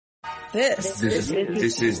This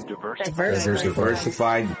is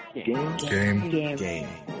Diversified Game.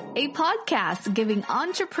 A podcast giving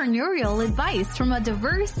entrepreneurial advice from a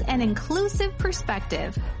diverse and inclusive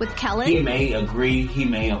perspective with Kellen. He may agree, he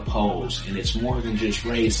may oppose, and it's more than just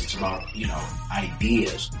race, it's about,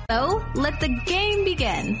 ideas. So, let the game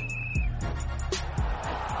begin.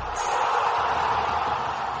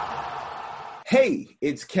 Hey,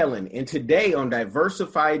 it's Kellen, and today on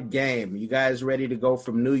Diversified Game, you guys ready to go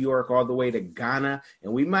from New York all the way to Ghana?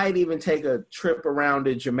 And we might even take a trip around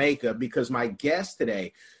to Jamaica because my guest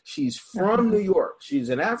today, she's from New York. She's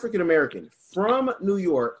an African-American from New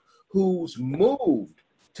York who's moved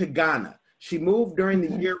to Ghana. She moved during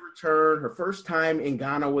the year return. Her first time in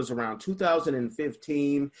Ghana was around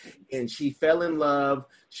 2015, and she fell in love.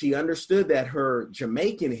 She understood that her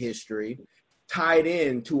Jamaican history tied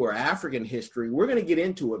in to her African history. We're going to get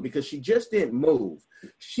into it because she just didn't move.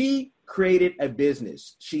 She created a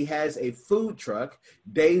business. She has a food truck,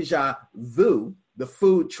 Deja Vu, the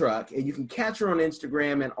food truck, and you can catch her on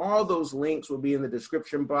Instagram, and all those links will be in the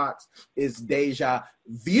description box. It's Deja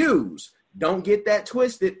Views. Don't get that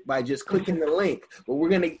twisted by just clicking the link. But we're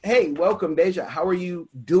going to, hey, welcome, Deja. How are you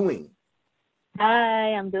doing?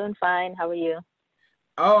 Hi, I'm doing fine. How are you?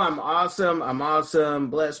 Oh, I'm awesome.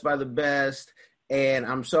 Blessed by the best. And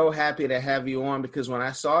I'm so happy to have you on because when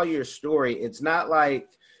I saw your story, it's not like,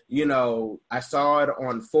 I saw it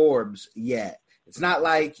on Forbes yet. It's not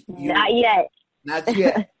like Not yet.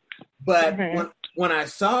 But when I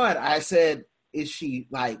saw it, I said, is she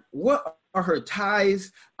like, what are her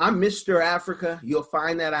ties? I'm Mr. Africa. You'll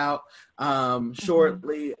find that out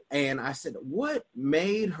shortly. And I said, what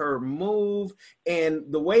made her move?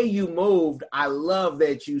 And the way you moved, I love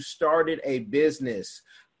that you started a business.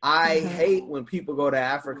 I hate when people go to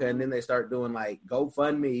Africa and then they start doing like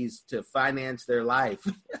GoFundMe's to finance their life.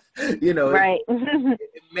 Right. It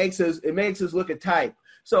makes us look at type.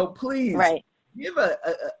 So please give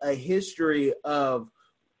a history of,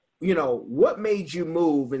 what made you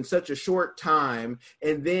move in such a short time,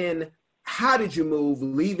 and then how did you move,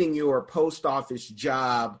 leaving your post office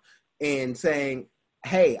job and saying,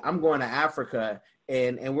 hey, I'm going to Africa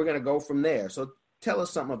and we're going to go from there. So tell us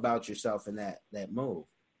something about yourself and that move.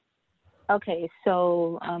 Okay,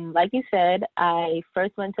 so like you said, I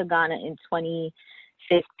first went to Ghana in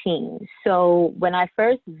 2015. So when I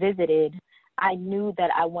first visited, I knew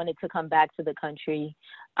that I wanted to come back to the country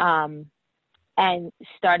and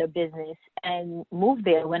start a business and move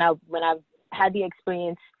there. When I had the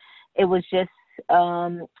experience, it was just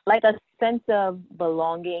like a sense of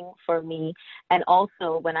belonging for me. And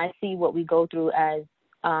also when I see what we go through as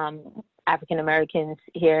African Americans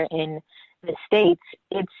here in the States,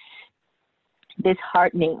 it's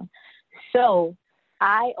disheartening. So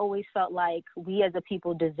I always felt like we as a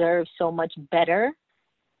people deserve so much better,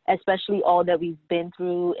 especially all that we've been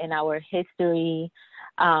through in our history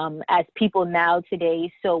as people now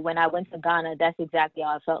today. So when I went to Ghana, that's exactly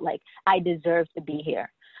how I felt like I deserve to be here.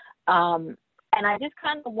 And I just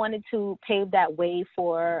kind of wanted to pave that way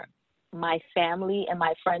for my family and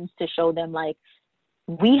my friends to show them like,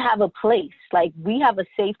 we have a place, like we have a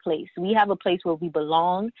safe place. We have a place where we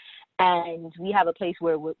belong, and we have a place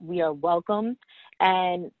where we are welcome,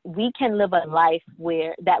 and we can live a life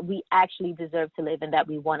that we actually deserve to live and that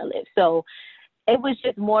we want to live. So it was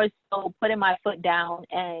just more so putting my foot down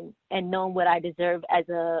and knowing what I deserve as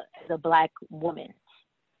a Black woman.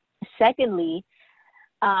 Secondly,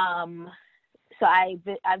 so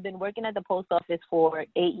I've been working at the post office for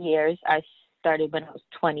 8 years. I started when I was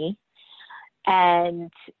 20.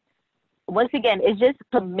 And once again, it's just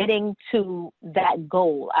committing to that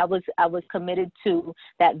goal. I was committed to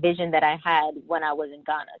that vision that I had when I was in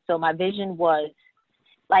Ghana. So my vision was,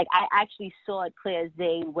 like, I actually saw it clear as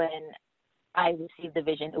day when I received the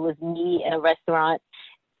vision. It was me in a restaurant.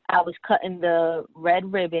 I was cutting the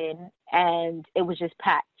red ribbon, and it was just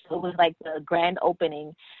packed. So it was like the grand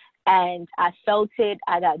opening. And I felt it.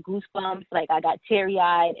 I got goosebumps, like I got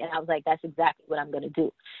teary-eyed, and I was like, that's exactly what I'm going to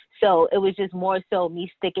do. So it was just more so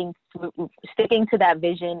me sticking to that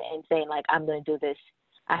vision and saying, like, I'm going to do this.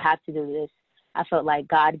 I have to do this. I felt like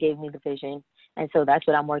God gave me the vision, and so that's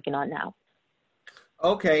what I'm working on now.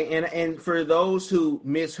 Okay, and for those who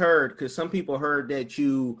misheard, because some people heard that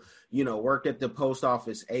you worked at the post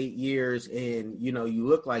office 8 years and, you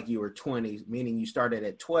look like you were 20, meaning you started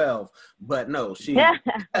at 12, but no,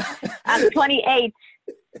 I'm 28.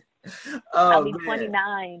 I'll be man.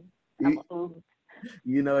 29.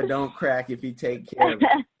 It don't crack if you take care of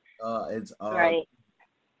it. It's right.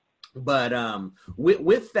 But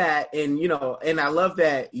with that, and I love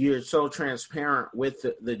that you're so transparent with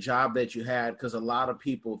the job that you had, because a lot of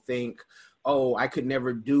people think, oh, I could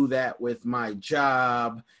never do that with my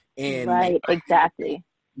job. And right, exactly.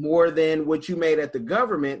 More than what you made at the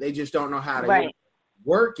government. They just don't know how to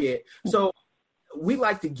work it. So we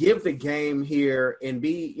like to give the game here and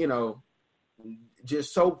be,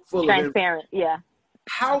 just so full transparent. Yeah.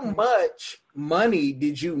 How much money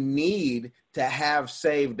did you need to have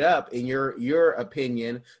saved up, in your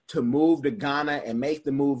opinion, to move to Ghana and make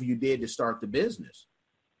the move you did to start the business?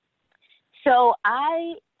 So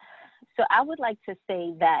I would like to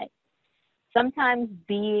say that sometimes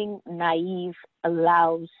being naive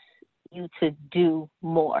allows you to do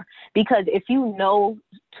more, because if you know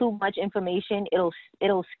too much information,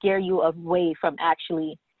 it'll scare you away from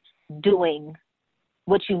actually doing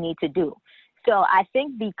what you need to do. So I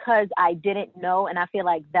think because I didn't know, and I feel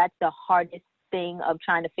like that's the hardest thing of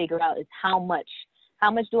trying to figure out, is how much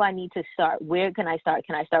do I need to start? Where can I start?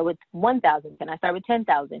 Can I start with 1,000? Can I start with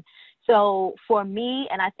 10,000? So for me,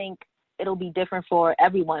 and I think it'll be different for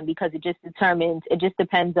everyone, because it just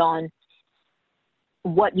depends on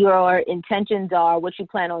what your intentions are, what you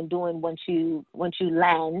plan on doing once you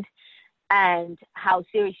land, and how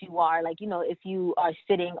serious you are. Like, if you are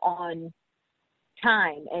sitting on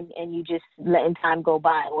time and you just letting time go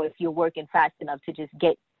by, or if you're working fast enough to just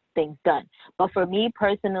get things done. But for me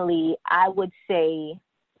personally, I would say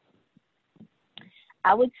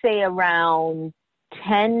around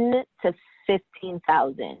 10 to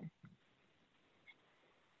 15,000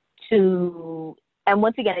 and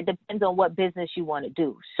once again, it depends on what business you want to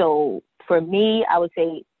do. So for me, I would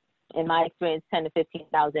say, in my experience, 10 to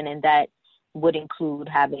 15,000, and that would include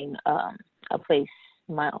having a place,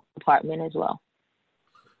 my apartment as well.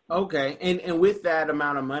 Okay. And with that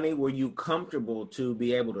amount of money, were you comfortable to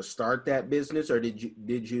be able to start that business? Or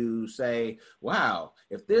did you say, wow,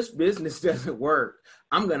 if this business doesn't work,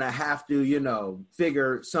 I'm going to have to,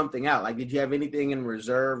 figure something out? Like, did you have anything in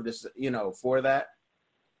reserve to, for that?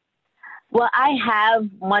 Well, I have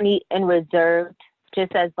money in reserve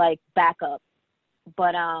just as like backup,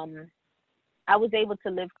 but I was able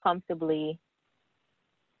to live comfortably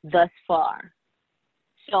thus far.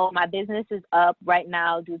 So my business is up right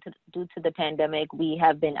now due to the pandemic. We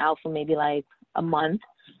have been out for maybe like a month.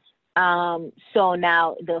 So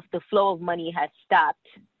now the flow of money has stopped,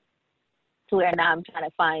 to where now I'm trying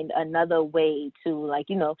to find another way to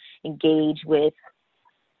engage with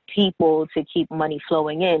people to keep money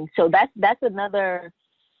flowing in. So that's another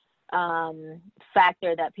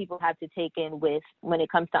factor that people have to take in with when it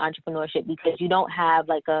comes to entrepreneurship, because you don't have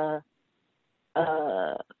like a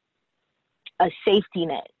safety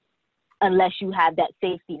net unless you have that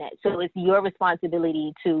safety net. So it's your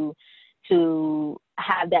responsibility to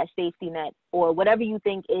have that safety net, or whatever you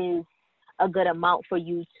think is a good amount for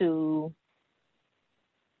you to,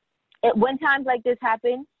 when times like this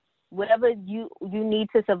happen, whatever you need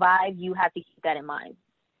to survive, you have to keep that in mind.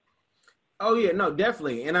 Oh yeah, no,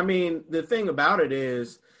 definitely. And I mean, the thing about it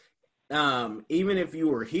is, even if you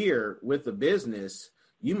were here with the business,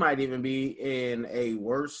 you might even be in a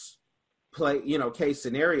worse case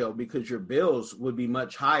scenario, because your bills would be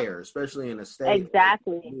much higher, especially in a state like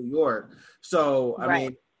New York. So, I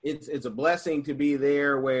mean, it's a blessing to be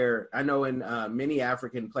there, where I know in many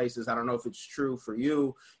African places, I don't know if it's true for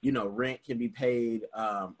you, rent can be paid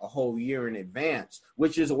a whole year in advance,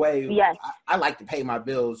 which is a way I like to pay my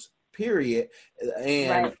bills, period.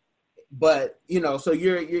 And but so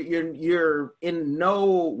you're in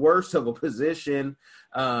no worse of a position,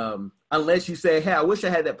 unless you say, hey, I wish I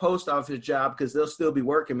had that post office job, because they'll still be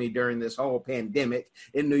working me during this whole pandemic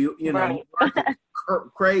in New York. New York is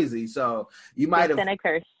crazy. So you might have a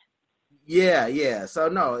curse. Yeah. So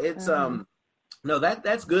no, it's no,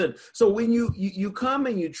 that's good. So when you come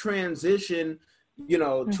and you transition,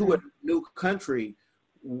 to a new country,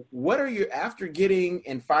 what are you, after getting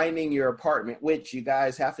and finding your apartment, which you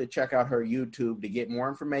guys have to check out her YouTube to get more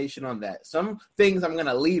information on that. Some things I'm going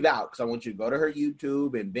to leave out because I want you to go to her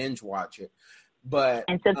YouTube and binge watch it.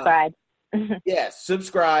 And subscribe. Yes,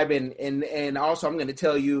 subscribe. And also I'm going to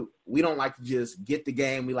tell you, we don't like to just get the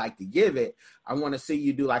game. We like to give it. I want to see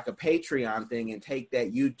you do like a Patreon thing and take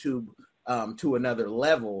that YouTube to another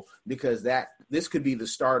level, because this could be the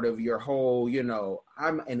start of your whole,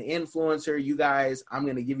 I'm an influencer, you guys, I'm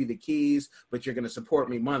going to give you the keys, but you're going to support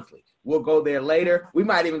me monthly. We'll go there later. We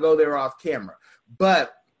might even go there off camera,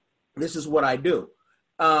 but this is what I do.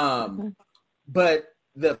 But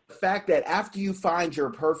the fact that after you find your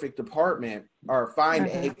perfect apartment or find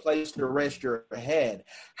a place to rest your head,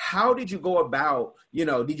 how did you go about,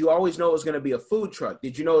 did you always know it was going to be a food truck?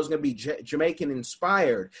 Did you know it was going to be Jamaican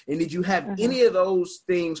inspired? And did you have any of those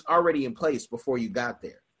things already in place before you got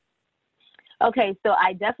there? Okay, so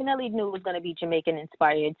I definitely knew it was going to be Jamaican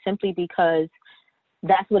inspired simply because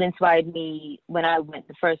that's what inspired me when I went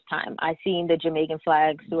the first time. I seen the Jamaican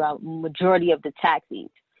flags throughout majority of the taxis,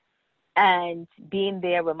 and being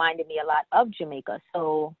there reminded me a lot of Jamaica.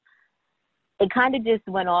 So it kind of just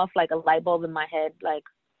went off like a light bulb in my head, like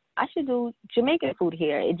I should do Jamaican food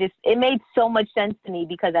here. It made so much sense to me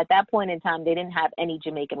because at that point in time they didn't have any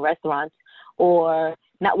Jamaican restaurants, or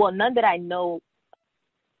none that I known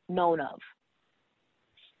of.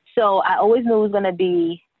 So I always knew it was going to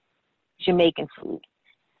be Jamaican food.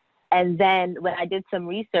 And then when I did some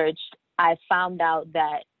research, I found out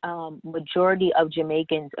that majority of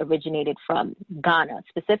Jamaicans originated from Ghana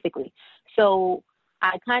specifically. So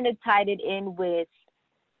I kind of tied it in with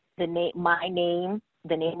the name,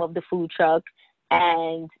 the name of the food truck,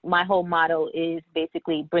 and my whole motto is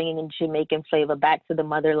basically bringing in Jamaican flavor back to the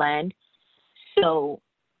motherland. So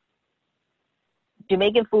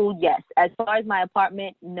Jamaican food, yes. As far as my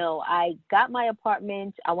apartment, no. I got my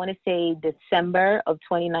apartment, I want to say December of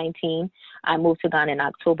 2019. I moved to Ghana in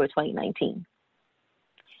October 2019.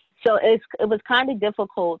 So it was kind of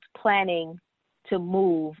difficult planning to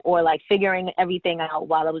move or like figuring everything out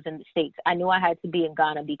while I was in the States. I knew I had to be in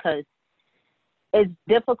Ghana because it's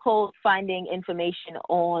difficult finding information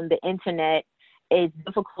on the internet. It's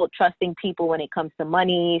difficult trusting people when it comes to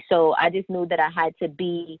money. So I just knew that I had to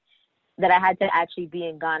actually be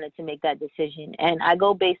in Ghana to make that decision. And I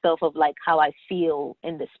go based off of like how I feel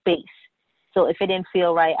in the space. So if it didn't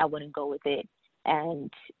feel right, I wouldn't go with it.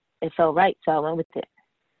 And it felt right, so I went with it.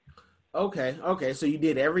 Okay. So you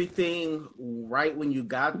did everything right when you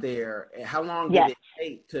got there. How long did it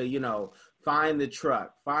take to, find the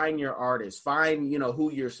truck, find your artist, find,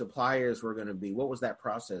 who your suppliers were going to be? What was that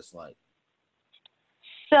process like?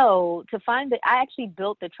 So I actually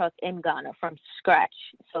built the truck in Ghana from scratch.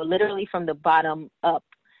 So literally from the bottom up,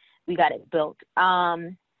 we got it built. I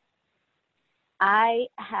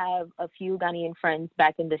have a few Ghanaian friends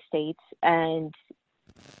back in the States, and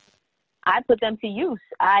I put them to use.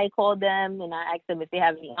 I called them and I asked them if they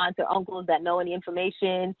have any aunts or uncles that know any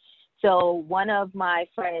information. So one of my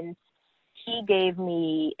friends, he gave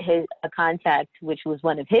me a contact, which was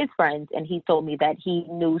one of his friends, and he told me that he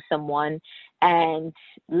knew someone. And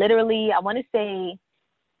literally, I want to say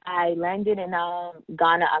I landed in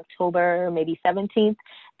Ghana October maybe 17th,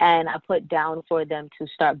 and I put down for them to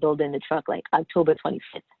start building the truck like October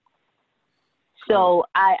 25th. So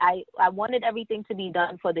I wanted everything to be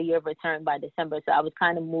done for the year of return by December. So I was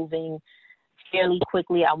kind of moving fairly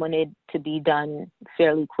quickly. I wanted to be done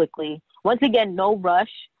fairly quickly. Once again, no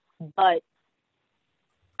rush, but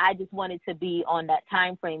I just wanted to be on that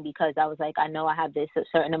time frame because I was like, I know I have a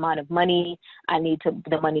certain amount of money. I need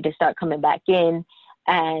the money to start coming back in.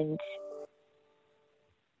 And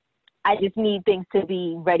I just need things to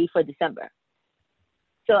be ready for December.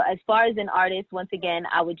 So as far as an artist, once again,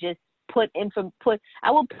 I would just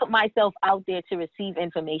I will put myself out there to receive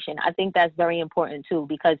information. I think that's very important too,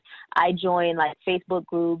 because I join like Facebook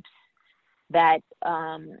groups that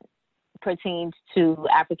pertains to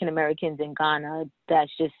African Americans in Ghana,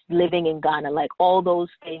 that's just living in Ghana, like all those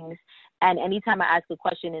things. And anytime I ask a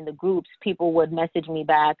question in the groups, people would message me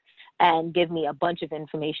back and give me a bunch of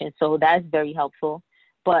information. So that's very helpful.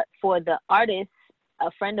 But for the artists,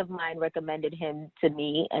 a friend of mine recommended him to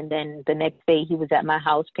me, and then the next day he was at my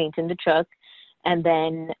house painting the truck, and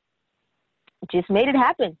then just made it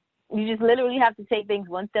happen. You just literally have to take things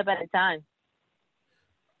one step at a time.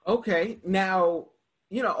 Okay. Now,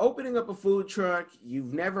 opening up a food truck,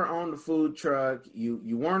 you've never owned a food truck,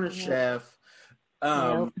 you weren't a chef.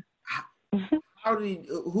 Nope.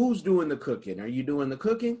 Who's doing the cooking? Are you doing the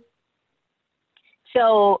cooking?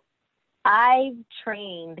 So I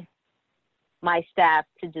trained my staff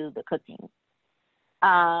to do the cooking.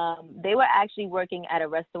 They were actually working at a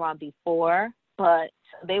restaurant before, but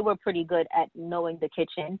they were pretty good at knowing the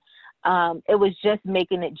kitchen. It was just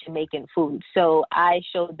making it Jamaican food. So I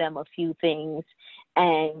showed them a few things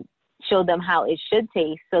and showed them how it should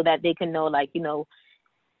taste so that they can know,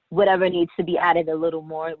 whatever needs to be added a little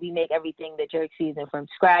more. We make everything the jerk season from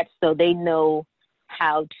scratch, so they know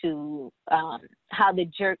how the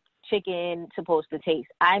jerk chicken supposed to taste.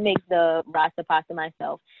 I make the rasta pasta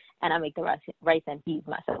myself, and I make the rice and peas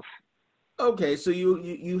myself. Okay, so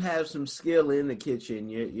you have some skill in the kitchen.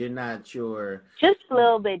 You're not sure. Just a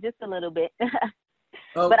little bit.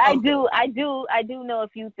 But I do know a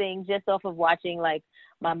few things just off of watching like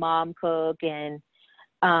my mom cook, and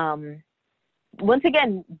once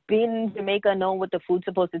again, being in Jamaica, knowing what the food's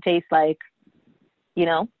supposed to taste like,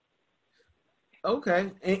 Okay.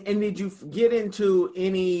 And did you get into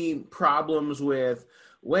any problems with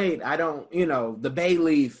wait, I don't, the bay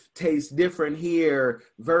leaf tastes different here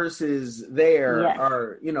versus there. Yes.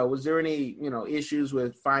 Or, was there any, issues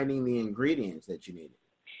with finding the ingredients that you needed?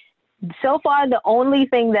 So far, the only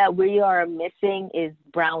thing that we are missing is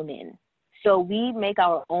browning. So we make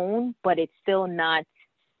our own, but it's still not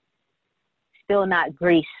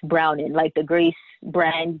Grace browning, like the Grace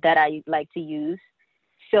brand that I like to use.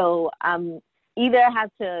 So either have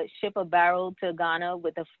to ship a barrel to Ghana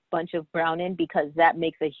with a bunch of browning, because that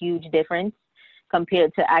makes a huge difference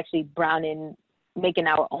compared to actually making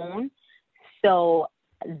our own. So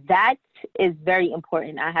that is very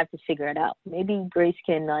important. I have to figure it out. Maybe Grace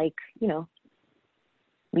can,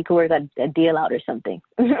 we could work a deal out or something.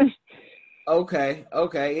 Okay.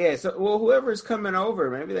 Yeah. So, well, whoever's coming over,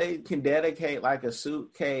 maybe they can dedicate like a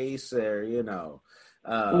suitcase or,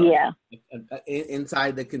 yeah,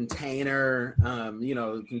 inside the container.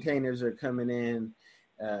 Containers are coming in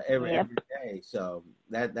every day. So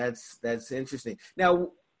that's interesting. Now,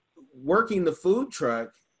 working the food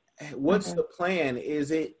truck, what's the plan?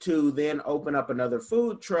 Is it to then open up another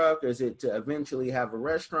food truck? Is it to eventually have a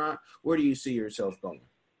restaurant? Where do you see yourself going?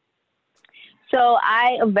 So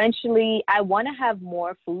I want to have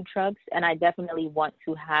more food trucks, and I definitely want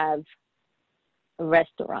to have a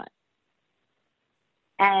restaurant.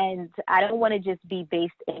 And I don't want to just be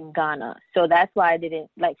based in Ghana. So that's why I didn't,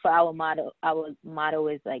 for our motto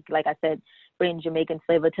is like I said, bring Jamaican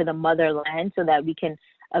flavor to the motherland so that we can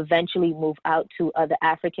eventually move out to other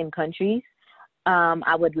African countries.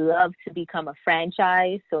 I would love to become a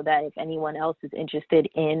franchise so that if anyone else is interested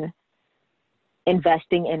in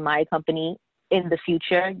investing in my company in the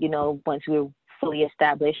future, once we're fully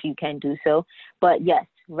established, you can do so. But yes,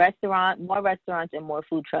 more restaurants and more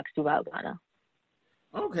food trucks throughout Ghana.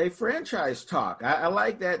 Okay, franchise talk. I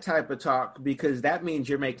like that type of talk because that means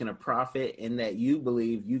you're making a profit and that you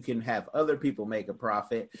believe you can have other people make a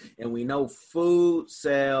profit. And we know food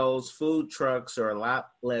trucks are a lot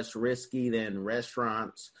less risky than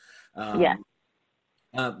restaurants. Yeah.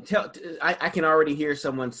 I can already hear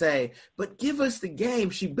someone say, but give us the game.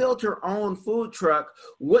 She built her own food truck.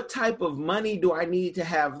 What type of money do I need to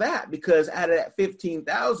have that? Because out of that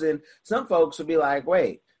 $15,000, some folks will be like,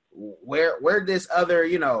 wait, where this other,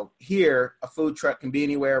 here a food truck can be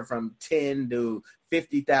anywhere from 10 to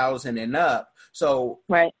 50,000 and up. So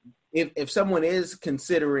right. If someone is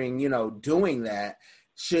considering, doing that,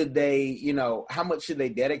 should they, how much should they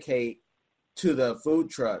dedicate to the food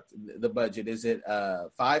truck, the budget? Is it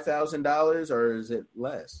 $5,000 or is it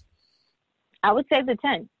less? I would say the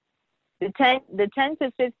 10. The 10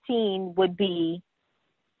 to 15 would be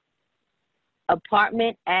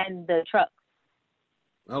apartment and the truck.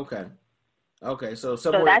 Okay. So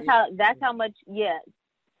that's how much. Yeah.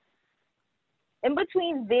 In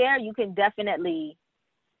between there, you can definitely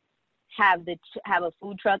have a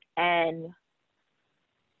food truck and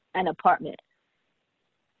an apartment.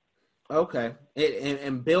 Okay,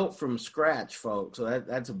 and built from scratch, folks. So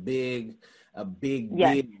that's a big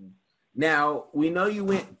yes. deal. Now, we know you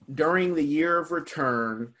went during the year of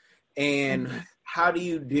return, and how do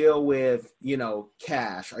you deal with,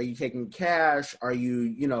 cash? Are you taking cash? Are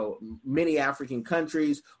you, many African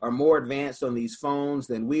countries are more advanced on these phones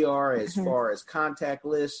than we are as far as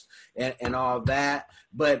contactless and all of that.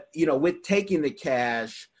 But, with taking the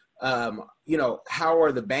cash, how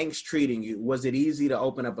are the banks treating you? Was it easy to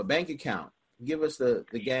open up a bank account? Give us the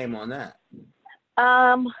game on that.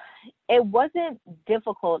 It wasn't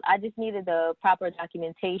difficult. I just needed the proper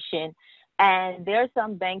documentation. And there are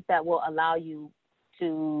some banks that will allow you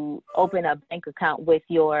to open a bank account with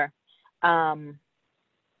your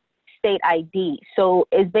state ID. So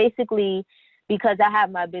it's basically because I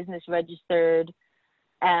have my business registered.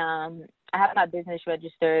 And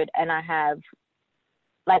I have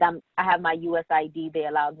I have my US ID. They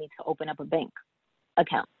allowed me to open up a bank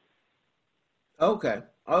account. Okay.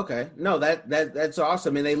 No, that's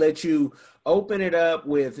awesome. And they let you open it up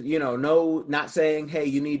with, not saying, hey,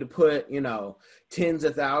 you need to put, tens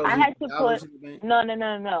of thousands. I had to put, in the bank.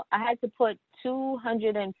 No. I had to put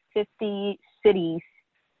 250 cities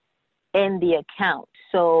in the account.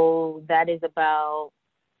 So that is about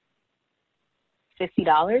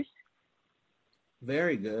 $50.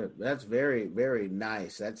 Very good. That's very, very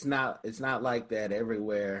nice. It's not like that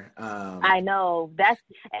everywhere. I know that's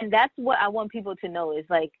what I want people to know is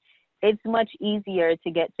like, it's much easier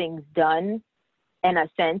to get things done. In a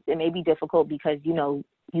sense, it may be difficult because,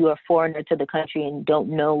 you're a foreigner to the country and don't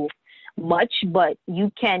know much, but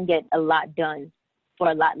you can get a lot done for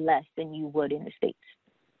a lot less than you would in the States.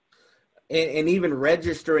 And even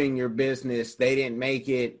registering your business, they didn't make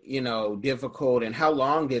it, difficult. And how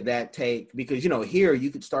long did that take? Because, here you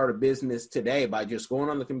could start a business today by just going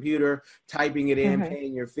on the computer, typing it in,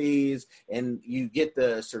 paying your fees, and you get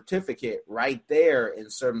the certificate right there in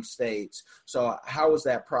some states. So how was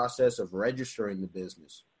that process of registering the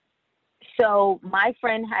business? So my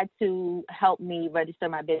friend had to help me register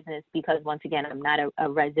my business because, once again, I'm not a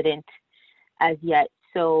resident as yet.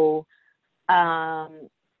 So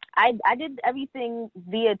I did everything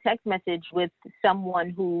via text message with someone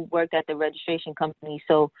who worked at the registration company.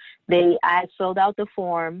 So I filled out the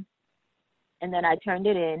form and then I turned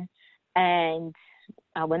it in, and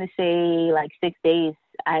I want to say like 6 days,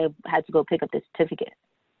 I had to go pick up the certificate.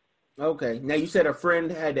 Okay. Now you said a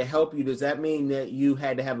friend had to help you. Does that mean that you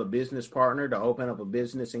had to have a business partner to open up a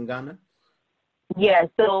business in Ghana? Yeah.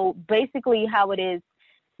 So basically how it is,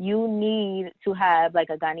 you need to have like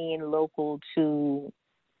a Ghanaian local to,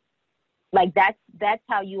 like, that's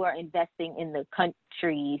how you are investing in the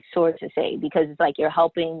country, sort to say, because it's like you're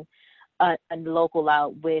helping a local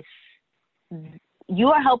out with, you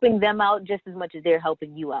are helping them out just as much as they're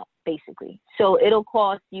helping you out, basically. So it'll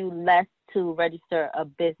cost you less to register a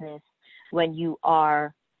business when you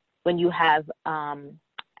have a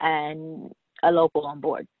local on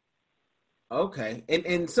board. Okay.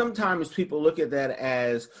 And sometimes people look at that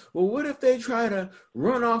as, well, what if they try to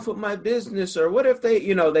run off with my business? Or what if they,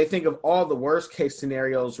 they think of all the worst case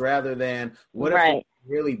scenarios rather than what if it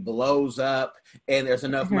really blows up and there's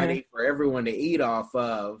enough money for everyone to eat off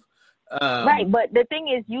of? Right. But the thing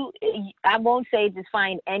is, I won't say just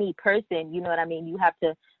find any person, you know what I mean? You have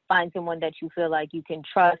to find someone that you feel like you can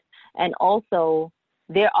trust. And also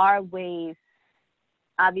there are ways,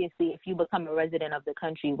 obviously, if you become a resident of the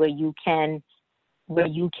country, where you can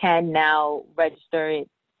now register it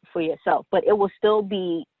for yourself, but it will still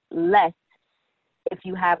be less if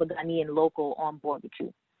you have a Ghanaian local on board with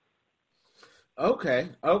you. Okay.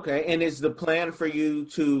 And is the plan for you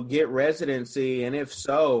to get residency? And if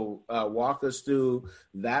so, walk us through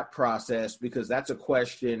that process, because that's a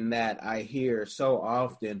question that I hear so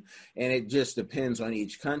often, and it just depends on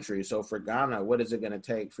each country. So for Ghana, what is it going to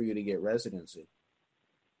take for you to get residency?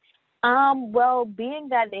 Well, being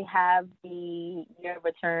that they have the Year of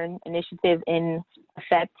Return initiative in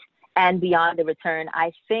effect and beyond the return,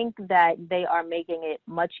 I think that they are making it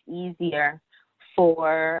much easier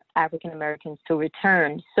for African Americans to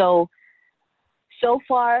return. So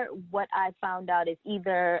far, what I found out is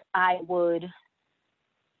either I would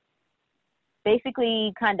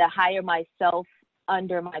basically kind of hire myself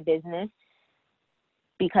under my business,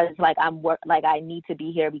 because I need to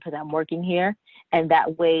be here because I'm working here, and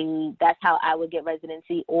that way that's how I would get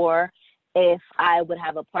residency. Or if I would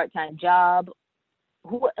have a part-time job,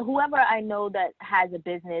 whoever I know that has a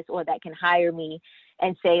business or that can hire me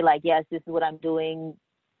and say like, yes, this is what I'm doing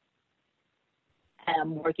and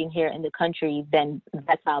I'm working here in the country, then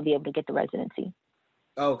that's how I'll be able to get the residency.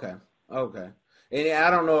 Okay. And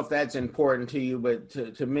I don't know if that's important to you, but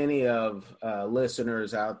to many of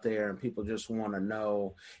listeners out there, and people just want to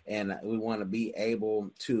know, and we want to be able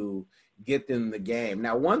to get them the game.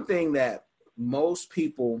 Now, one thing that most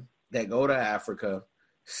people that go to Africa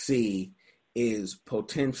see is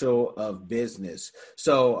potential of business.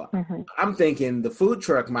 So I'm thinking the food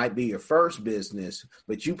truck might be your first business,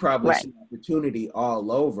 but you probably see opportunity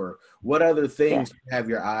all over. What other things have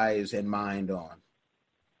your eyes and mind on?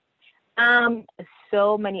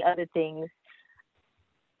 So many other things.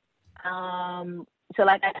 So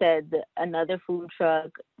like I said, another food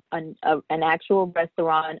truck, an actual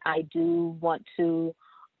restaurant. I do want to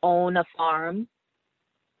own a farm.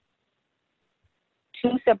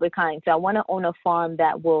 Two separate kinds. So I want to own a farm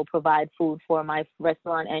that will provide food for my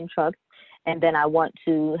restaurant and trucks. And then I want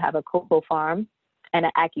to have a cocoa farm and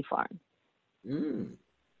an ackee farm.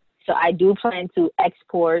 So I do plan to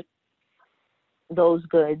export those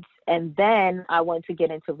goods. And then I want to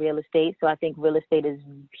get into real estate. So I think real estate is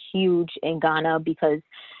huge in Ghana because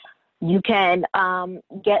you can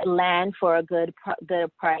get land for a good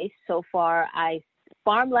price. So far,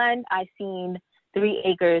 farmland, I've seen 3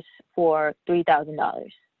 acres for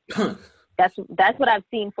 $3,000. That's what I've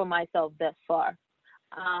seen for myself thus far.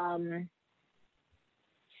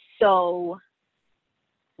 So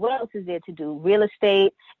what else is there to do? Real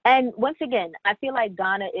estate. And once again, I feel like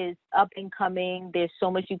Ghana is up and coming. There's so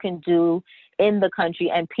much you can do in the country,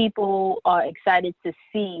 and people are excited to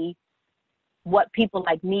see what people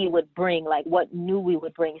like me would bring, like what new we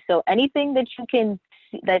would bring. So anything that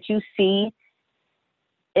you see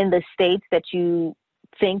in the States that you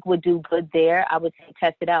think would do good there, I would say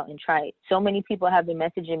test it out and try it. So many people have been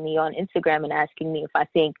messaging me on Instagram and asking me if I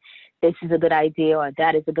think this is a good idea or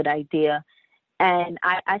that is a good idea. And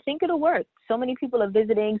I think it'll work. So many people are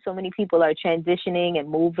visiting. So many people are transitioning and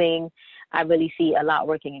moving. I really see a lot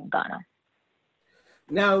working in Ghana.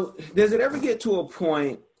 Now, does it ever get to a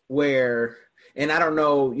point where, and I don't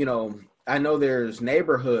know, I know there's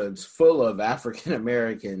neighborhoods full of African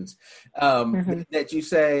Americans that you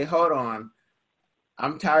say, hold on,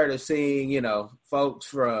 I'm tired of seeing, folks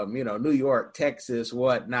from, New York, Texas,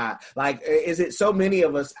 whatnot. Like, is it so many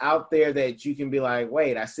of us out there that you can be like,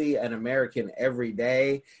 wait, I see an American every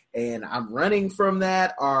day and I'm running from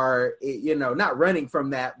that, or, not running from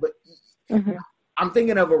that, but I'm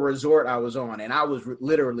thinking of a resort I was on, and I was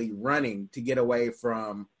literally running to get away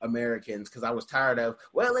from Americans because I was tired of,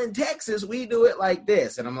 well, in Texas, we do it like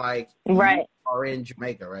this. And I'm like, right. You are in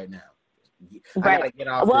Jamaica right now. Right. I gotta get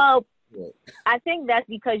off I think that's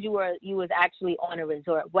because you was actually on a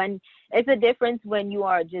resort. When it's a difference when you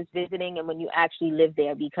are just visiting and when you actually live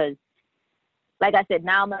there, because like I said,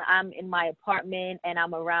 now I'm in my apartment and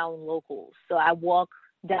I'm around locals. So I walk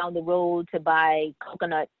down the road to buy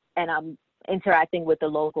coconut and I'm interacting with the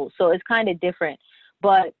locals. So it's kind of different.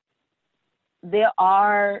 But there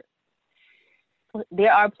are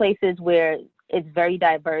places where it's very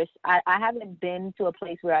diverse. I haven't been to a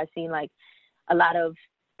place where I've seen like a lot of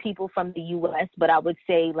people from the U.S., but I would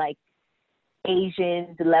say like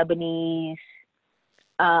Asians, Lebanese,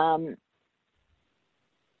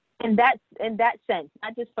 in that sense,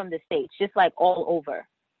 not just from the States, just like all over.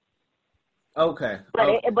 Okay.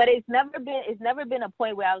 But it's never been a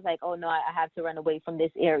point where I was like, oh no, I have to run away from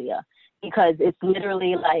this area, because it's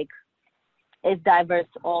literally like it's diverse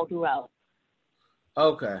all throughout.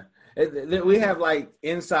 Okay. We have like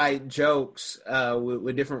inside jokes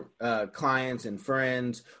with different clients and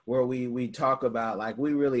friends where we talk about, like,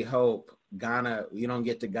 we really hope Ghana, you don't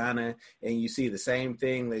get to Ghana and you see the same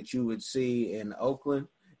thing that you would see in Oakland,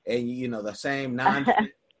 and the same nonsense,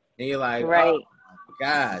 and you're like, right. Oh my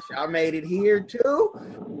gosh, I made it here too.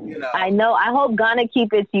 I know. I hope Ghana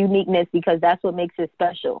keep its uniqueness, because that's what makes it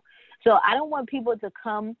special. So I don't want people to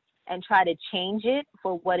come and try to change it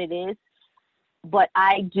for what it is. But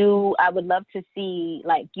I would love to see,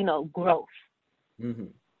 like, growth. Mm-hmm.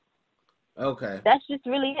 Okay. That's just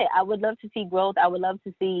really it. I would love to see growth. I would love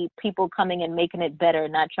to see people coming and making it better,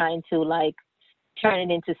 not trying to, like, turn it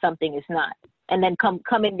into something it's not. And then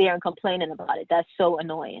come in there and complaining about it. That's so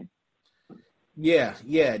annoying. Yeah,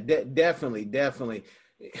 definitely.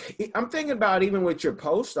 I'm thinking about, even with your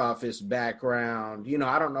post office background,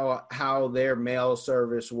 I don't know how their mail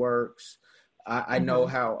service works. I know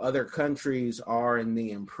how other countries are in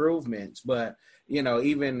the improvements, but, do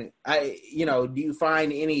you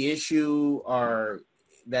find any issue, or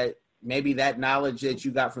that maybe that knowledge that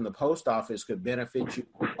you got from the post office could benefit you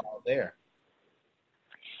while there?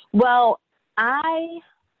 Well, I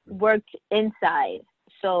worked inside,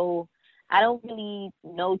 so I don't really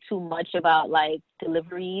know too much about, like,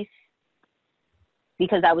 deliveries,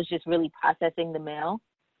 because I was just really processing the mail.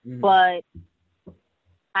 Mm-hmm. But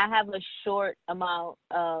I have a short amount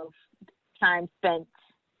of time spent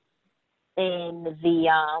in the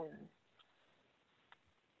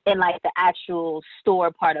actual store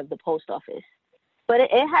part of the post office, but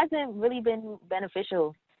it hasn't really been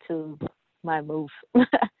beneficial to my move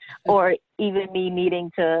or even me needing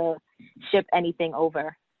to ship anything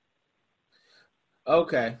over.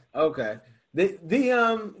 Okay.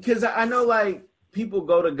 Because I know, like, people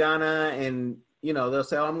go to Ghana and they'll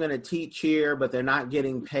say, oh, I'm going to teach here, but they're not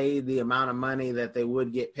getting paid the amount of money that they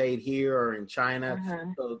would get paid here or in China. Uh-huh.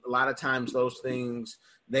 So a lot of times those things,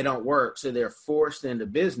 they don't work. So they're forced into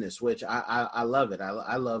business, which I love it.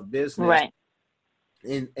 I love business. Right.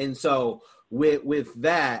 And so with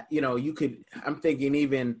that, I'm thinking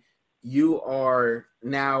even you are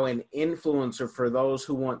now an influencer for those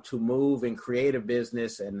who want to move and create a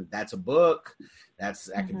business. And that's a book. That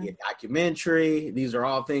could be a documentary. These are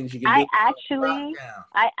all things you can do.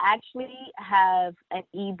 I actually have an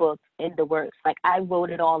ebook in the works. Like, I wrote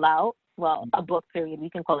it all out. Well, a book period. We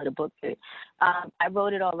can call it a book period. I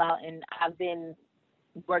wrote it all out, and I've been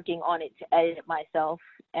working on it to edit it myself.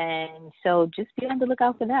 And so just be on the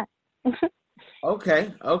lookout for that.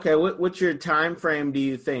 Okay. What's your time frame, do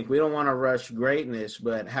you think? We don't want to rush greatness,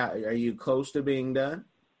 but how are you close to being done?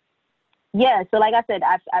 Yeah, so like I said,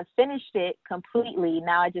 I've finished it completely.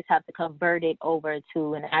 Now I just have to convert it over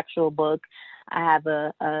to an actual book. I have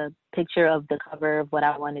a picture of the cover of what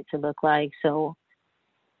I want it to look like. So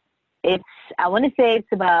I want to say it's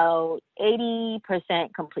about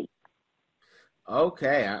 80% complete.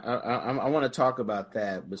 Okay, I want to talk about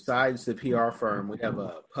that. Besides the PR firm, we have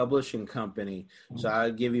a publishing company. So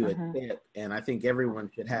I'll give you a tip, and I think everyone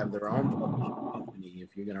should have their own publishing company. me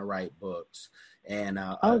if you're going to write books. And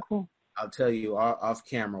cool. I'll tell you off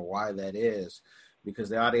camera why that is, because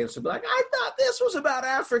the audience will be like, I thought this was about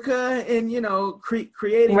Africa and,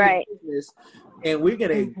 creating a business. And we're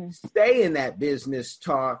going to stay in that business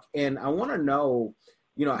talk. And I want to know,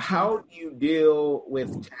 how do you deal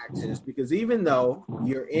with taxes? Because even though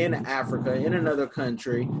you're in Africa, in another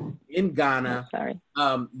country, in Ghana,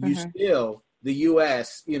 you still, the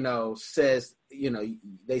U.S., says,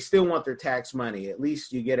 they still want their tax money. At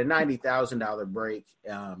least you get a $90,000 break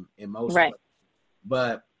in most places.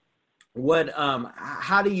 But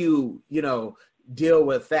how do you, deal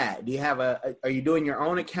with that? Do you have are you doing your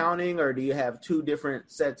own accounting, or do you have two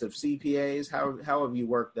different sets of CPAs? How have you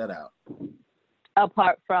worked that out?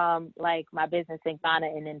 Apart from like my business in Ghana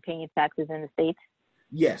and then paying taxes in the States?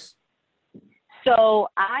 Yes. So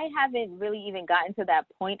I haven't really even gotten to that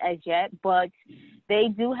point as yet, but they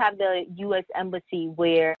do have the U.S. Embassy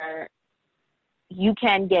where you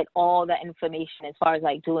can get all the information as far as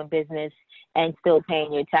like doing business and still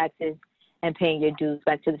paying your taxes and paying your dues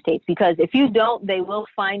back to the States. Because if you don't, they will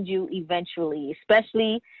find you eventually,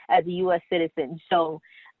 especially as a U.S. citizen. So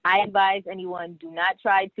I advise anyone, do not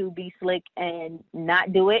try to be slick and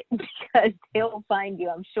not do it, because they'll find you.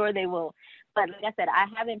 I'm sure they will. But like I said, I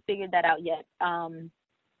haven't figured that out yet.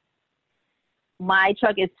 My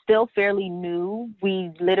truck is still fairly new. We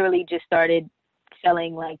literally just started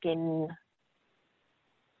selling like in,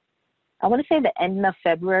 I want to say the end of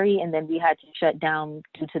February, and then we had to shut down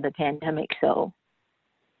due to the pandemic. So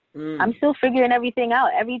I'm still figuring everything out.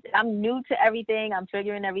 I'm new to everything. I'm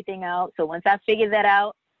figuring everything out. So once I figure that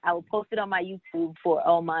out, I will post it on my YouTube for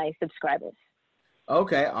all my subscribers.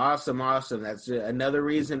 Okay, awesome. That's another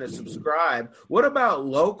reason to subscribe. What about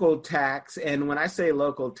local tax? And when I say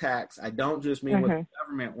local tax, I don't just mean what the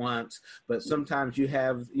government wants, but sometimes you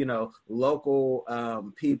have,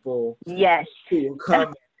 local people yes. who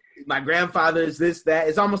come. My grandfather is this, that.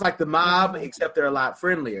 It's almost like the mob, except they're a lot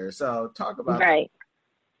friendlier. So talk about that.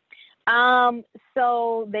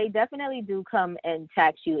 So they definitely do come and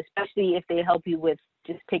tax you, especially if they help you with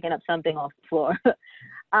just picking up something off the floor.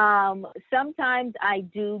 Sometimes I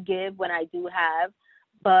do give when I do have,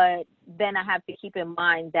 but then I have to keep in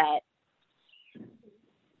mind that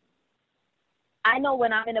I know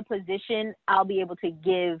when I'm in a position, I'll be able to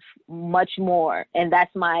give much more. And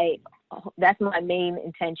that's my main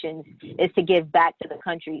intention, is to give back to the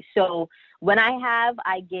country. So when I have,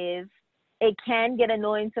 I give. It can get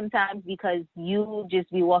annoying sometimes because you just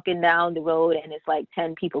be walking down the road and it's like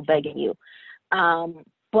 10 people begging you.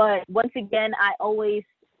 But once again, I always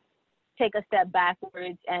take a step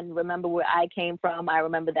backwards and remember where I came from. I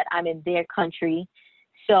remember that I'm in their country.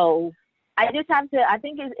 So I just have to, I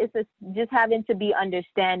think just having to be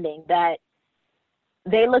understanding that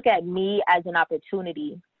they look at me as an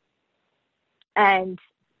opportunity. And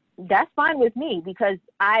that's fine with me, because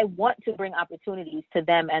I want to bring opportunities to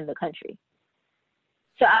them and the country.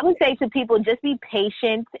 So I would say to people, just be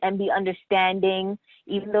patient and be understanding,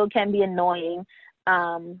 even though it can be annoying.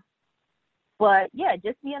 But yeah,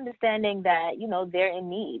 just be understanding that, they're in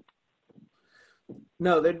need.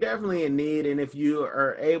 No, they're definitely in need. And if you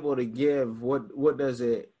are able to give, what does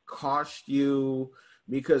it cost you?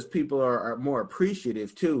 Because people are more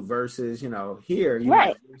appreciative too, versus, here you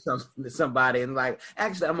might do something to somebody and like,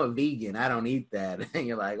 actually, I'm a vegan, I don't eat that. And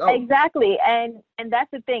you're like, oh. Exactly. And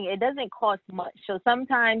that's the thing. It doesn't cost much. So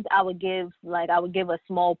sometimes I would give a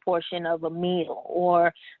small portion of a meal,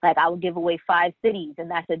 or like I would give away 5 cities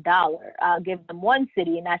and that's $1. I'll give them 1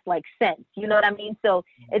 city and that's like cents. You know what I mean? So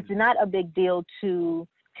it's not a big deal to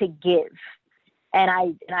give. And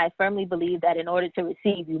I firmly believe that in order to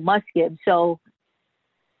receive, you must give. So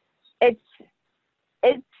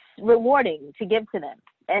it's rewarding to give to them,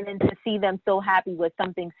 and then to see them so happy with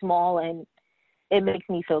something small, and it makes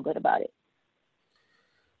me feel good about it.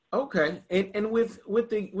 Okay. And with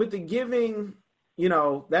the giving,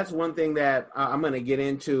 that's one thing that I'm going to get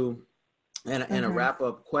into and a wrap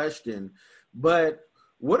up question, but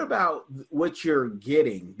what about what you're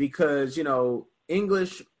getting? Because,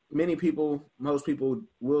 English, most people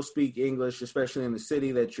will speak English, especially in the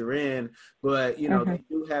city that you're in, but, they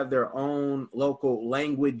do have their own local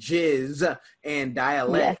languages and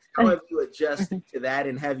dialects. How have you adjusted to that,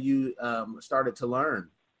 and have you started to learn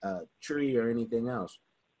Tree or anything else?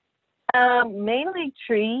 Mainly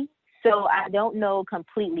Tree, so I don't know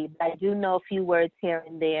completely, but I do know a few words here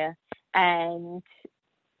and there. And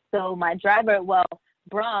so my driver,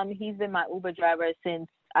 Bram, he's been my Uber driver since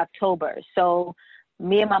October. So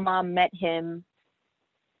me and my mom met him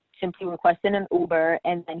simply requesting an Uber,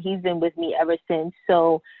 and then he's been with me ever since.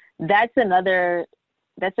 So that's another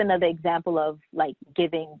example of like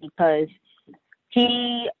giving, because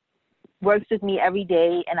he works with me every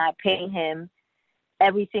day, and I pay him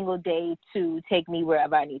every single day to take me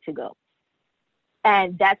wherever I need to go.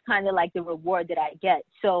 And that's kind of like the reward that I get.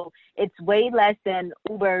 So it's way less than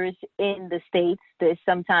Ubers in the States. There's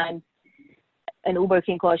sometimes an Uber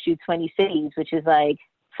can cost you 20 cities, which is like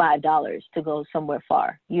 $5 to go somewhere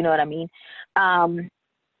far. You know what I mean?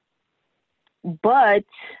 But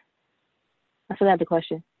I forgot the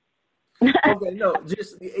question. Okay, no,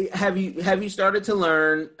 just have you started to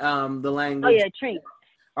learn the language? Oh yeah, tree.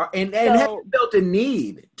 And have you built a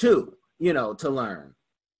need too, to learn?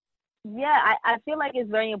 Yeah, I feel like it's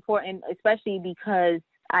very important, especially because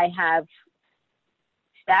I have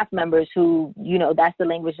staff members who, that's the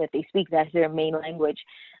language that they speak. That's their main language.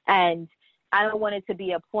 And I don't want it to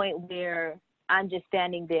be a point where I'm just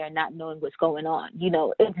standing there not knowing what's going on.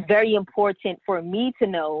 It's very important for me to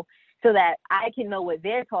know so that I can know what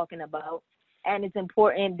they're talking about. And it's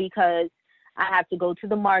important because I have to go to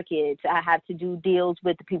the markets. I have to do deals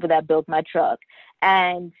with the people that built my truck.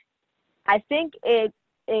 And I think it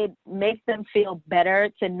makes them feel better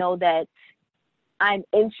to know that I'm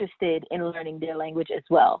interested in learning their language as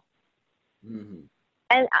well. Mm-hmm.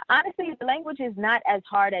 And honestly, the language is not as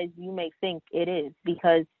hard as you may think it is,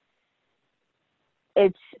 because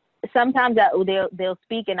it's sometimes they'll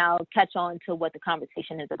speak and I'll catch on to what the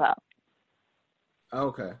conversation is about.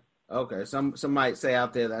 Okay. Some might say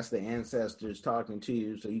out there that's the ancestors talking to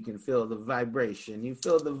you, so you can feel the vibration. You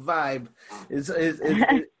feel the vibe.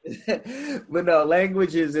 But no,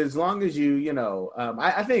 languages, as long as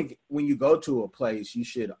I think when you go to a place, you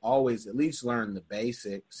should always at least learn the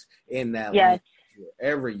basics in that language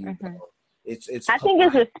wherever you go. It's I think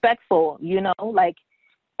it's respectful, like,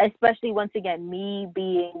 especially once again, me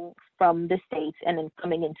being from the States and then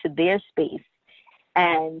coming into their space,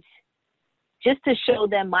 and just to show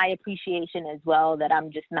them my appreciation as well, that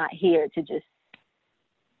I'm just not here to just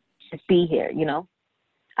be here,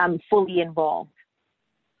 I'm fully involved.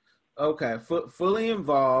 Okay, fully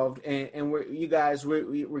involved, and we're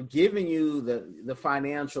giving you the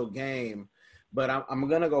financial game, but I'm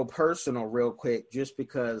gonna go personal real quick, just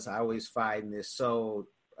because I always find this so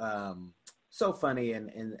funny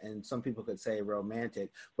and some people could say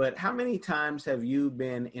romantic. But how many times have you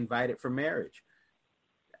been invited for marriage?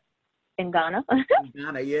 In Ghana? In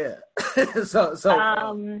Ghana, yeah. so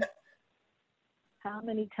how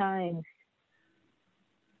many times?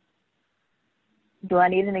 Do I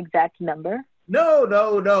need an exact number? No,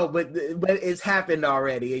 but it's happened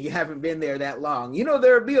already, and you haven't been there that long.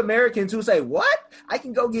 There'll be Americans who say, "What? I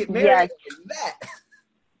can go get married?" Yes. That.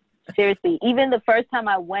 Seriously, even the first time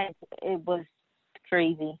I went, it was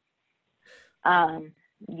crazy.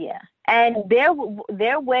 Yeah, and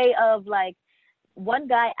their way of, like, one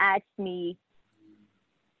guy asked me,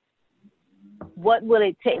 what will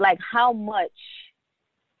it take? Like, how much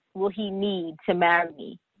will he need to marry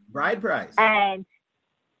me? Bride price. And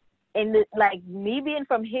me being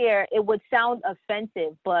from here, it would sound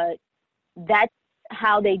offensive, but that's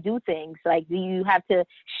how they do things. Like, you have to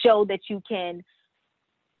show that you can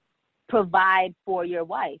provide for your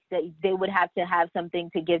wife, that they would have to have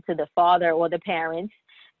something to give to the father or the parents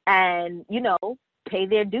and, pay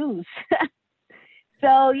their dues.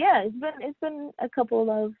 So yeah, it's been a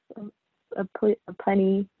couple of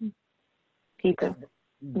plenty people.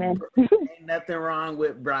 Man. Ain't nothing wrong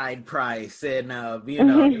with bride price, and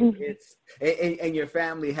it's and your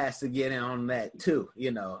family has to get in on that too.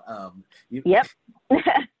 Yep.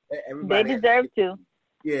 They deserve to.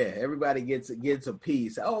 Yeah, everybody gets a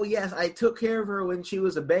piece. Oh yes, I took care of her when she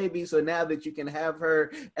was a baby, so now that you can have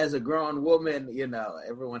her as a grown woman,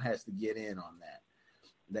 everyone has to get in on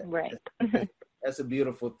that. Right. That's a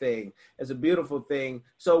beautiful thing. It's a beautiful thing.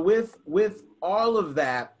 So with all of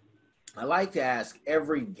that, I like to ask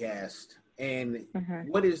every guest, and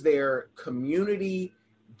what is their community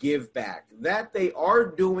give back that they are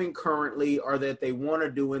doing currently, or that they want to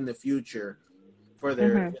do in the future for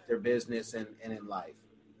their business and in life?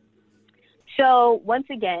 So once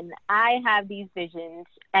again, I have these visions,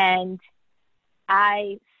 and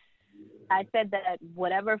I said that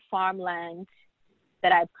whatever farmland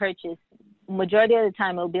that I purchase, majority of the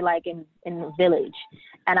time it'll be like in a village.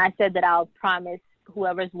 And I said that I'll promise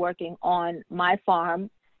whoever's working on my farm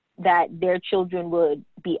that their children would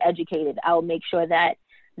be educated. I'll make sure that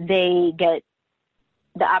they get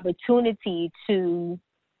the opportunity to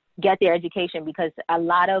get their education, because a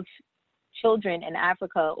lot of children in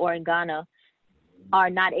Africa or in Ghana are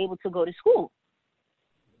not able to go to school.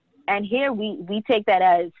 And here we take that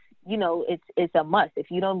as, it's a must.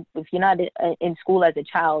 If you're not in school as a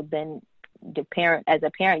child, then as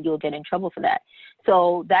a parent, you'll get in trouble for that.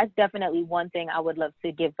 So that's definitely one thing I would love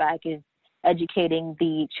to give back, is educating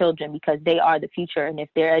the children, because they are the future. And if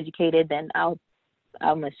they're educated, then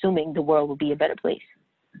I'm assuming the world will be a better place.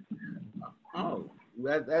 Oh,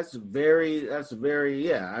 that's very,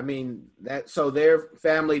 yeah. I mean, so their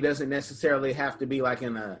family doesn't necessarily have to be like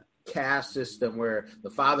in a caste system where the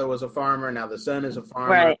father was a farmer, now the son is a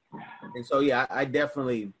farmer. Right. And so, yeah, I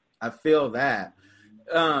feel that.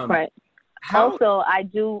 Right. Also, I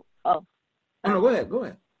do. Oh, no, go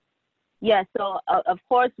ahead. Yeah. So, of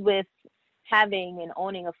course, with having and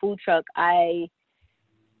owning a food truck, I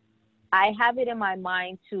have it in my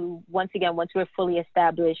mind to, once we're fully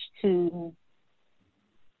established, to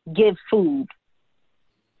give food,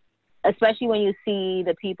 especially when you see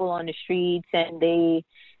the people on the streets and they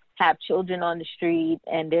have children on the street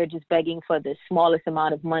and they're just begging for the smallest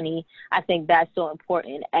amount of money. I think that's so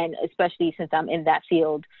important. And especially since I'm in that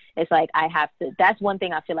field, it's like that's one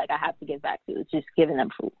thing I feel like I have to give back to, is just giving them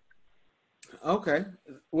food. Okay.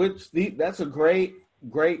 That's a great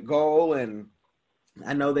goal, and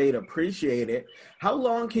I know they'd appreciate it. How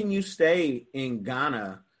long can you stay in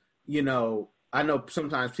Ghana? You know, I know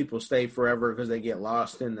sometimes people stay forever because they get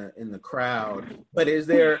lost in the crowd. But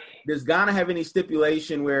does Ghana have any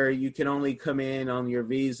stipulation where you can only come in on your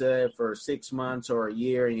visa for 6 months or a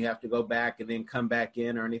year and you have to go back and then come back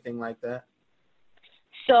in or anything like that?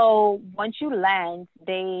 So once you land,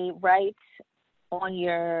 they write on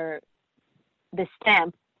the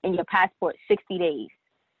stamp in your passport 60 days.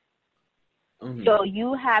 Mm-hmm. So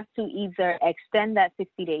you have to either extend that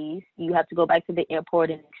 60 days, you have to go back to the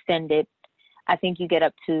airport and extend it. I think you get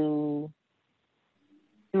up to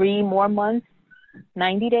 3 more months,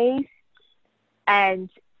 90 days. And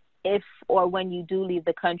when you do leave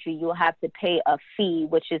the country, you'll have to pay a fee,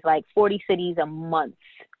 which is like 40 cedis a month,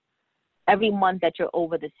 every month that you're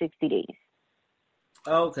over the 60 days.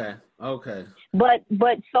 Okay. But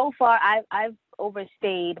so far, I've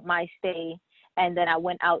overstayed my stay, and then I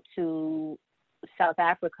went out to South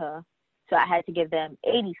Africa, so I had to give them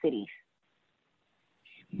 80 cedis.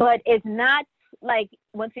 But it's not like,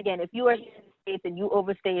 once again, if you are in the States and you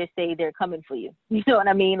overstay your stay, they're coming for you. You know what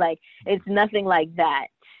I mean? Like, it's nothing like that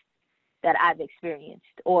I've experienced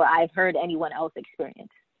or I've heard anyone else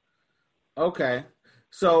experience. Okay.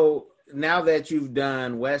 So now that you've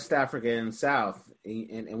done West Africa and South,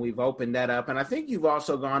 and we've opened that up, and I think you've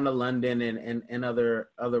also gone to London and other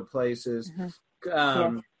places.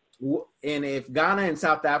 Mm-hmm. Yes. And if Ghana and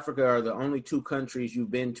South Africa are the only 2 countries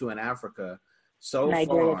you've been to in Africa so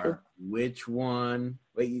Nigeria far, too. Which one?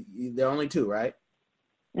 Wait, there are only 2, right?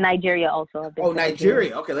 Nigeria also.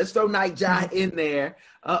 Nigeria. Okay, let's throw Nigeria in there.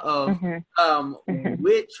 Mm-hmm.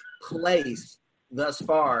 Which place thus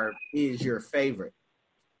far is your favorite?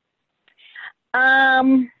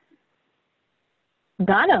 Ghana.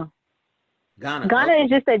 Ghana is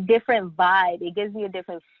just a different vibe. It gives me a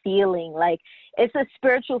different feeling. Like, it's a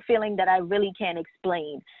spiritual feeling that I really can't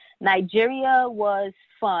explain. Nigeria was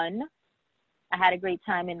fun. I had a great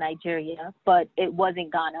time in Nigeria, but it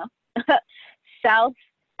wasn't Ghana. South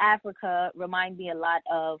Africa reminds me a lot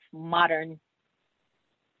of a modern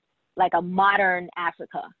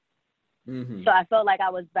Africa. Mm-hmm. So I felt like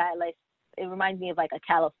I was back. Like, it reminds me of like a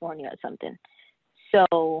California or something.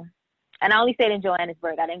 So, and I only stayed in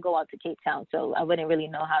Johannesburg. I didn't go out to Cape Town, so I wouldn't really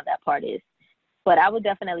know how that part is. But I would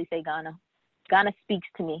definitely say Ghana. Ghana speaks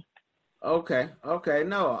to me. Okay.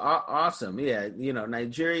 No, awesome. Yeah, you know,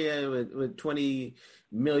 Nigeria with 20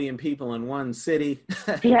 million people in one city.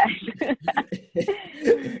 Yeah.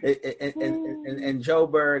 and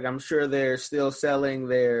Joburg, I'm sure they're still selling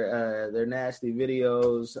their nasty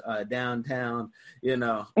videos downtown, you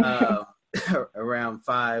know, around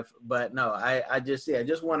 5. But no, I just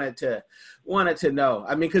wanted to know.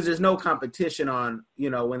 I mean, because there's no competition on,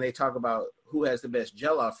 you know, when they talk about who has the best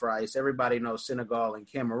jollof rice. Everybody knows Senegal and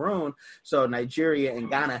Cameroon. So Nigeria and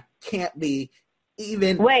Ghana can't be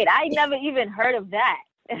even. Wait, I never even heard of that.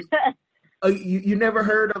 You never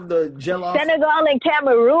heard of the jollof? Senegal and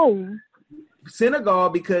Cameroon. Senegal,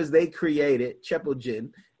 because they created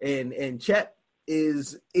Chepojin, and Chep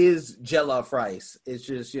is jollof rice. It's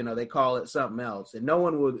just, you know, they call it something else, and no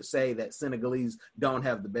one would say that Senegalese don't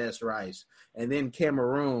have the best rice. And then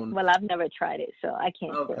Cameroon. Well, I've never tried it, so I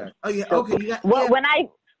can't. Okay. Say. Oh yeah. So, okay.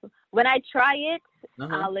 When I try it,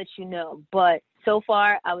 I'll let you know. But so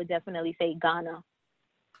far, I would definitely say Ghana.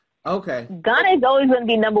 Okay. Ghana is always going to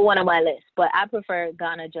be number 1 on my list, but I prefer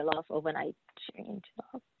Ghana jollof over Nigerian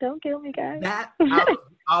jollof. Don't kill me, guys. That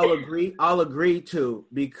I'll agree to,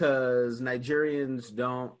 because Nigerians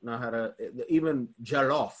don't know how to, even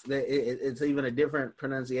jollof. It's even a different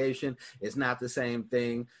pronunciation. It's not the same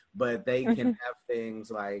thing, but they can have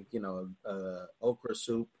things like, you know, okra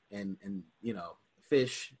soup and you know,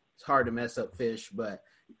 fish It's hard to mess up fish, but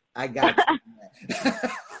I got you.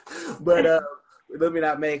 But let me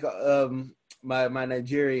not make my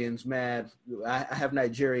Nigerians mad. I have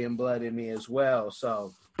Nigerian blood in me as well,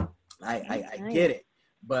 so I get it.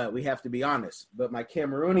 But we have to be honest. But my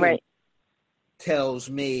Cameroonian tells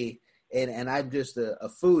me, and I'm just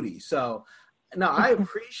a foodie. So, no, I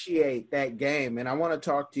appreciate that game, and I want to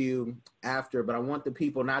talk to you after, but I want the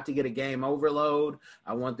people not to get a game overload.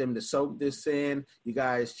 I want them to soak this in. You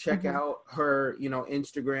guys check out her,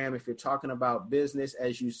 Instagram. If you're talking about business,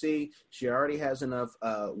 as you see, she already has enough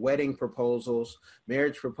wedding proposals,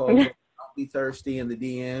 marriage proposals. Don't be thirsty in the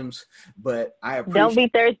DMs, but I appreciate. Don't be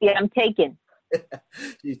thirsty. I'm taken.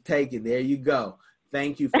 She's taken. There you go.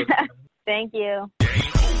 Thank you for coming. Thank you.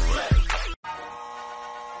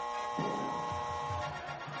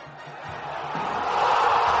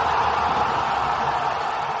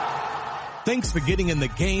 Thanks for getting in the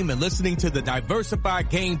game and listening to the Diversified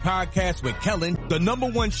Game Podcast with Kellen, the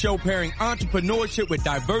 #1 show pairing entrepreneurship with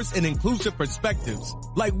diverse and inclusive perspectives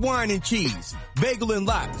like wine and cheese, bagel and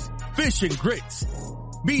lox, fish and grits.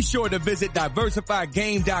 Be sure to visit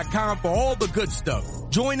diversifiedgame.com for all the good stuff.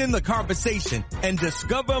 Join in the conversation and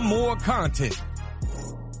discover more content.